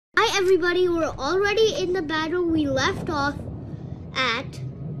everybody, we're already in the battle we left off at.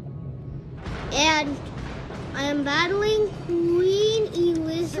 And I am battling Queen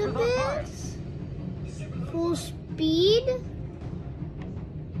Elizabeth. Full speed.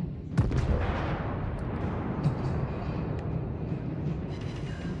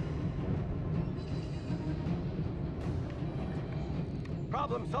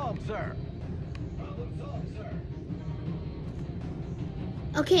 Problem solved, sir. Problem solved, sir.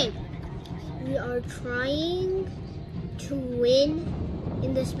 Okay, we are trying to win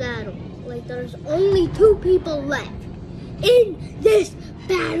in this battle. Like, there's only 2 people left in this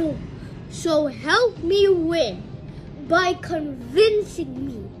battle. So help me win by convincing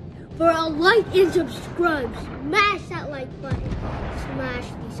me for a like and subscribe. Smash that like button. Smash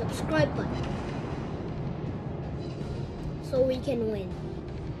the subscribe button. So we can win.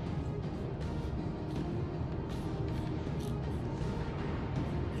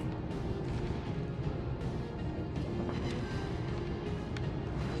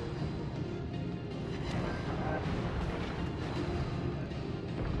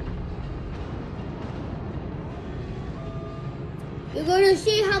 You're gonna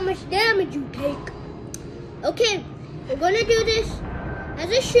see how much damage you take. Okay, we're gonna do this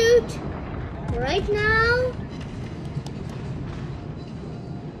as a shoot right now.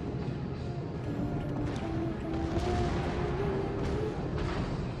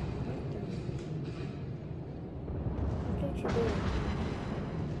 What did you do?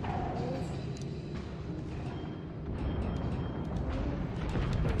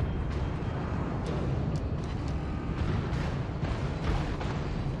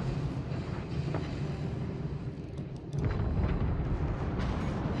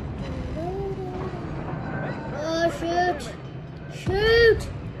 Shoot! Shoot!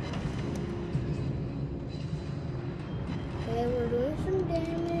 Okay, we're doing some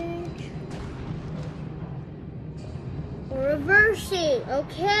damage. We're reversing.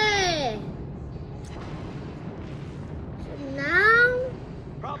 Okay. So now,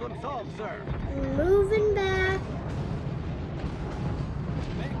 Problem solved, sir. moving back.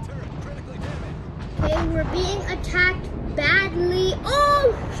 Main turret critically damaged. Okay, we're being attacked badly.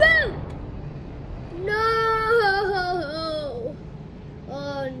 Oh, shoot! No!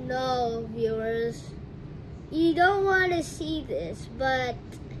 Oh no, viewers. You don't want to see this, but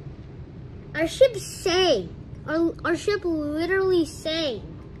our ship sank. Our ship literally sank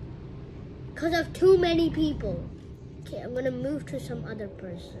because of too many people. Okay, I'm gonna move to some other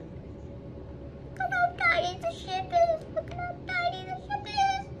person. Look at how tiny the ship is. Look at how tiny the ship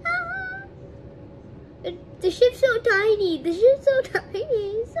is. The ship's so tiny. The ship's so tiny.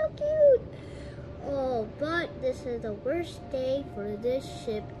 It's so cute. Oh, but this is the worst day for this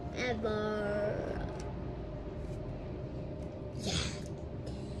ship ever. Yeah.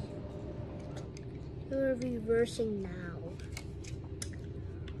 We're reversing now.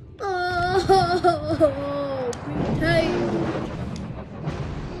 Oh, pretend.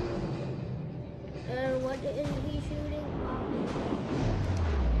 And what is he shooting?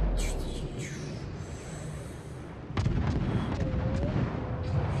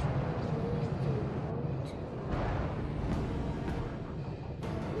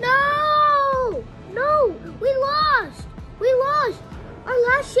 Our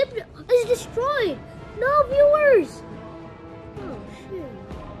last ship is destroyed. No, viewers. Oh shoot.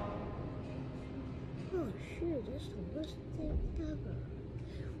 Oh shoot, that's the worst thing ever.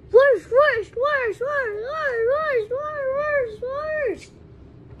 Worse.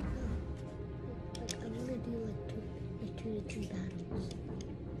 I'm gonna do like 2 to 3 battles.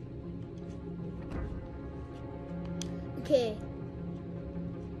 Okay.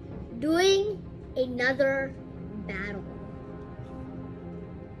 Doing another battle.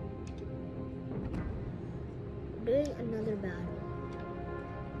 Doing another battle.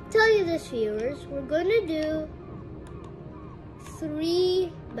 Tell you this, viewers, we're gonna do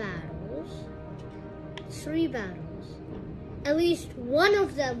 3 battles. 3 battles. At least one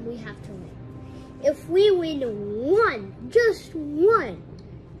of them we have to win. If we win one, just one,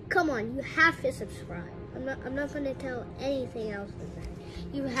 come on, you have to subscribe. I'm not gonna tell anything else than that.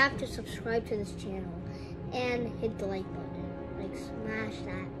 You have to subscribe to this channel and hit the like button. Like, smash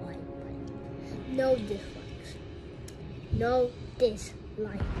that like button. No dislikes. No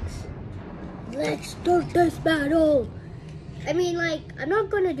dislikes. Let's start this battle. I mean, like, I'm not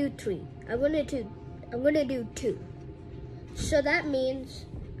gonna do 3. I'm gonna do 2. So that means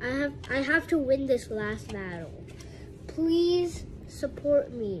I have to win this last battle. Please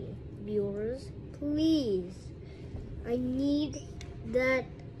support me, viewers. Please. I need that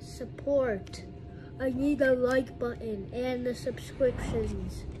support. I need the like button and the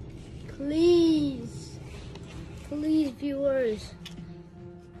subscriptions. Please. Please, viewers.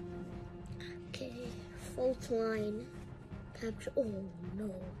 Okay, fault line. Capture. Oh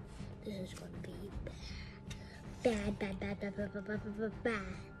no. This is gonna be bad. Bad.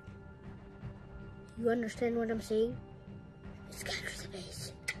 You understand what I'm saying? Let's capture the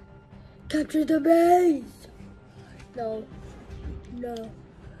base. Capture the base! No. No.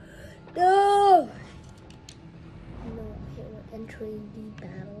 No! No, okay, we're entering the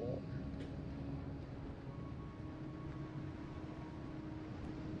battle.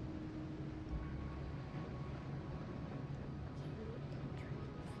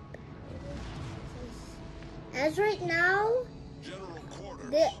 As right now,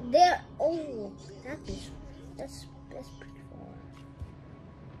 they're oh, that's pretty far.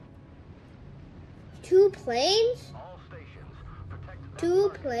 2 planes? All stations, protect 2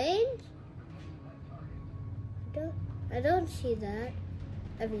 planes? I don't see that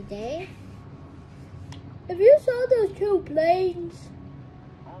every day. If you saw those 2 planes,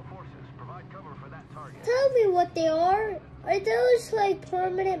 all forces, provide cover for that target. tell me what they are. Are those like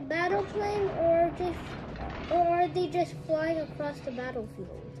permanent battle planes, or are they just flying across the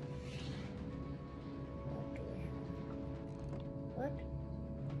battlefield? What?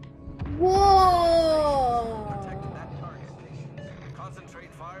 Whoa! Protect that target.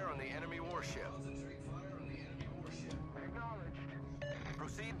 Concentrate fire on the enemy warship. Acknowledged.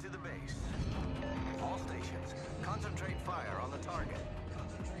 Proceed to the base. All stations, concentrate fire on the target.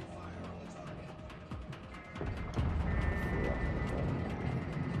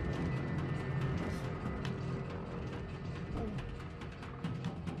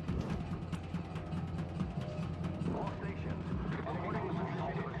 All stations, reporting the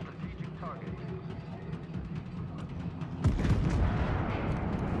assault of a strategic target.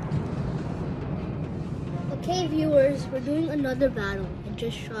 Okay, viewers, we're doing another battle. I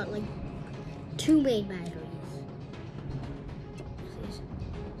just shot like 2 main batteries.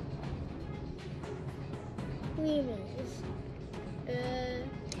 Wait a minute.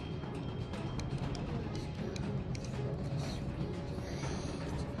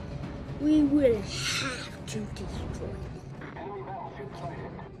 We will have to destroy them.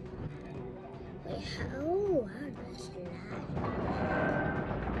 Wait, how? How does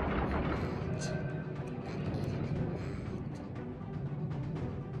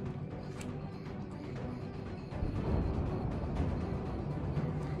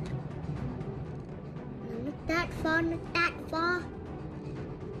Not that far, not that far.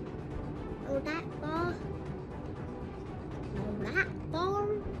 Oh, that far. No, that far.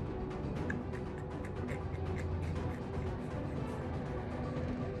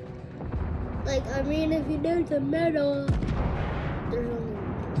 Like, I mean, if you do the middle, there's only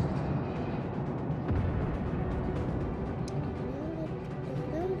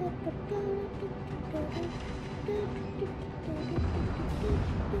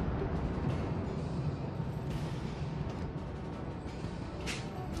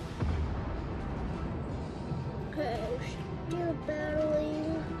okay, you're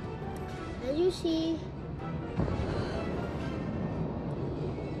battling. As you see,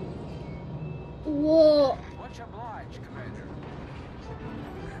 whoa. Much obliged, Commander.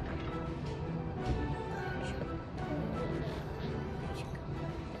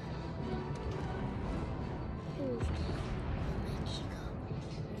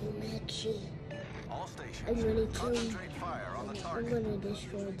 All stations, I'm gonna concentrate fire on the I'm target. gonna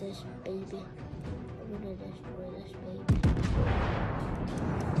destroy this baby. I'm gonna destroy this baby.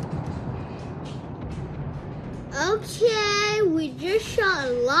 Okay, we just shot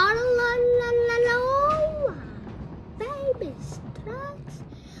a lot of baby trucks.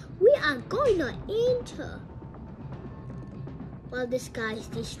 We are going to enter. While this guy is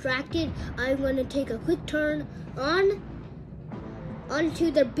distracted, I'm gonna take a quick turn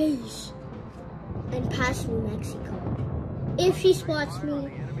onto the base and pass New Mexico. If she spots me,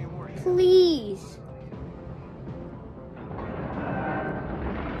 please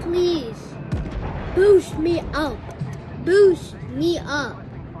boost me up. Boost me up.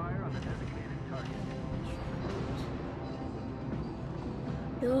 Fire on the designated target.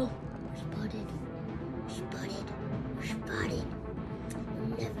 No, we're spotted. We're spotted. We're spotted. We'll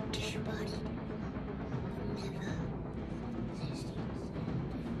never get spotted. We'll never. 16,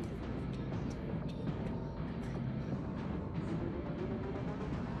 17,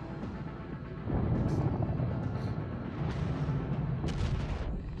 18.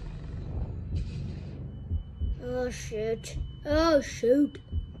 Oh shit. Oh shoot.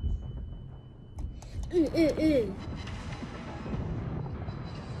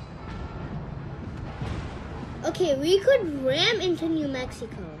 Okay, we could ram into New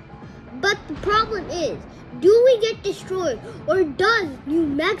Mexico. But the problem is, do we get destroyed or does New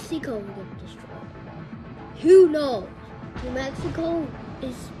Mexico get destroyed? Who knows? New Mexico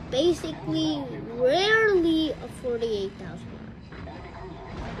is basically rarely a 48,000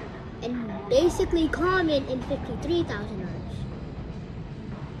 and basically common in 53,000 Earths.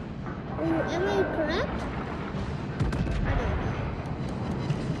 Am I correct? I don't know.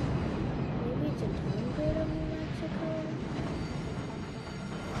 Maybe it's a downgrade of New Mexico.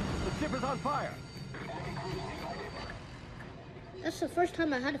 The ship is on fire. That's the first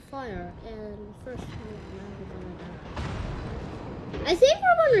time I had a fire, and first time I think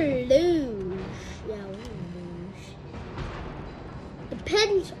we're gonna lose. Yeah, we're gonna lose.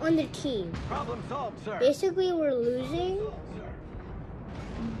 Depends on the team. Problem solved, sir. Basically, we're losing,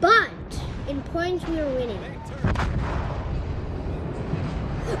 but in points we are winning.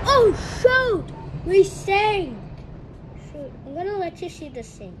 Oh shoot! We sank. Shoot, I'm gonna let you see the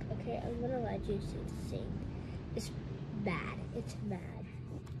sink. Okay, I'm gonna let you see the sink. It's bad. It's bad.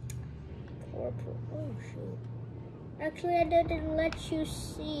 Poor. Oh shoot. Actually, I didn't let you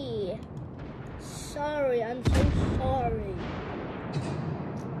see. Sorry, I'm so sorry.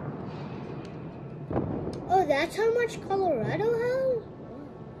 Oh, that's how much Colorado has? Oh,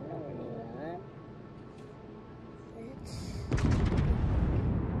 I don't know that.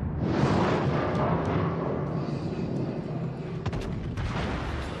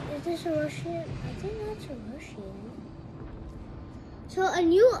 Is this a Russian? I think that's a Russian. So a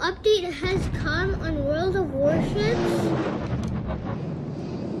new update has come on World of Warships.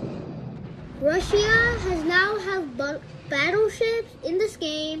 Russia has now have battleships in this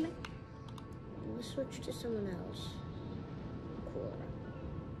game. Let's switch to someone else. Cool.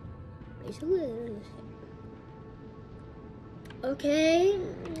 Basically, they're the same. Okay,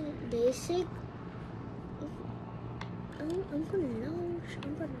 basic. I'm gonna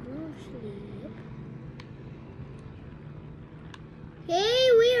launch sleep. Hey,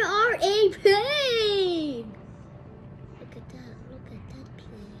 we are a plane! Look at that plane. Look at that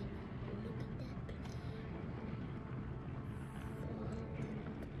plane.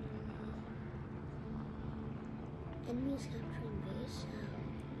 Enemies capturing base.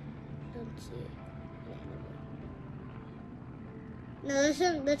 Don't see an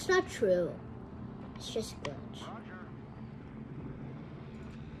enemy. No, that's not true. It's just a glitch.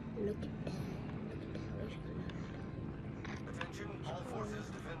 Look at that.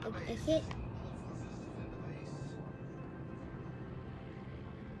 I hit.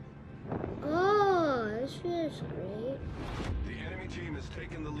 Oh, this feels great. The enemy team has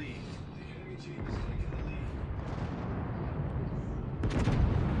taken the lead.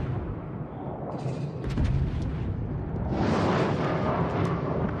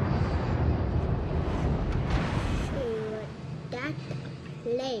 Sure, that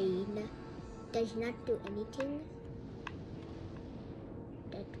plane does not do anything.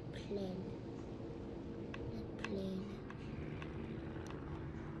 That plane.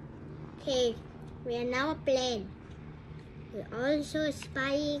 Okay, we are now a plane. We're also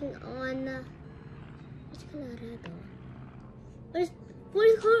spying on. What's Colorado? What is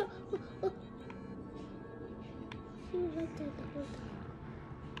Colorado? He was right there the whole time.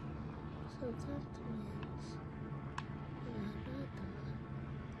 So that means Colorado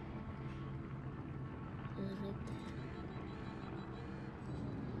is right there.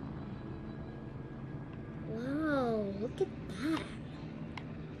 Wow, look at that.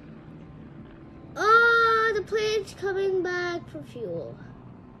 Oh, the plane's coming back for fuel.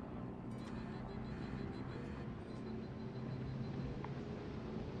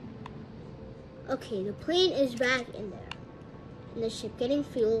 Okay, the plane is back in there. And the ship getting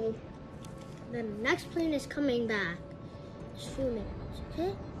fuel. Then the next plane is coming back. Just a few minutes,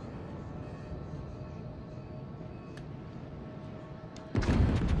 okay?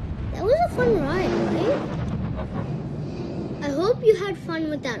 That was a fun ride, right? I hope you had fun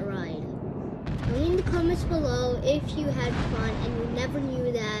with that ride. Tell me in the comments below if you had fun and you never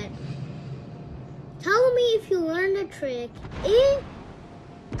knew that. Tell me if you learned a trick in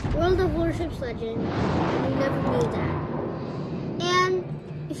World of Warships Legend and you never knew that. And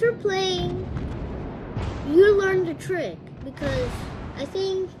if you're playing, you learned the trick, because I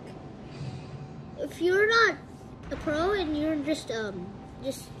think if you're not a pro and you're just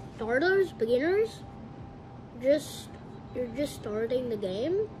starters, beginners, you're just starting the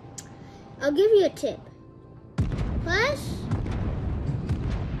game, I'll give you a tip.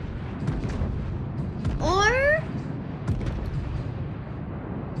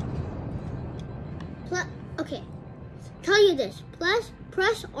 Okay, tell you this,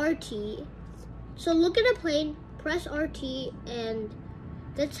 press RT. So look at a plane, press RT, and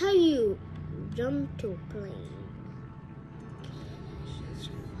That's how you jump to a plane.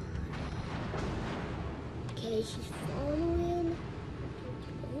 Okay, she's following.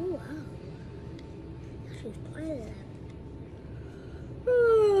 Oh wow. She's quite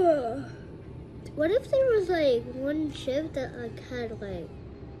loud. What if there was like one ship that like had like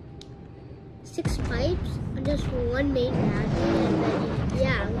 6 pipes and just one main magnet, and then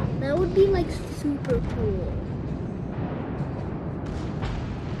yeah, that would be like super cool.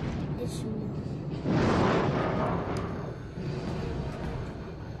 It's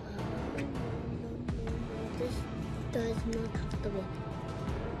this does not have to be.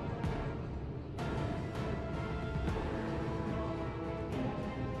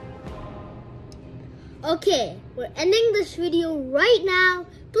 Okay, we're ending this video right now.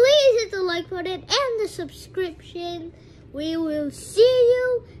 Please hit the like button and the subscription. We will see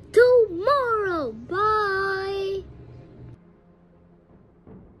you tomorrow. Bye.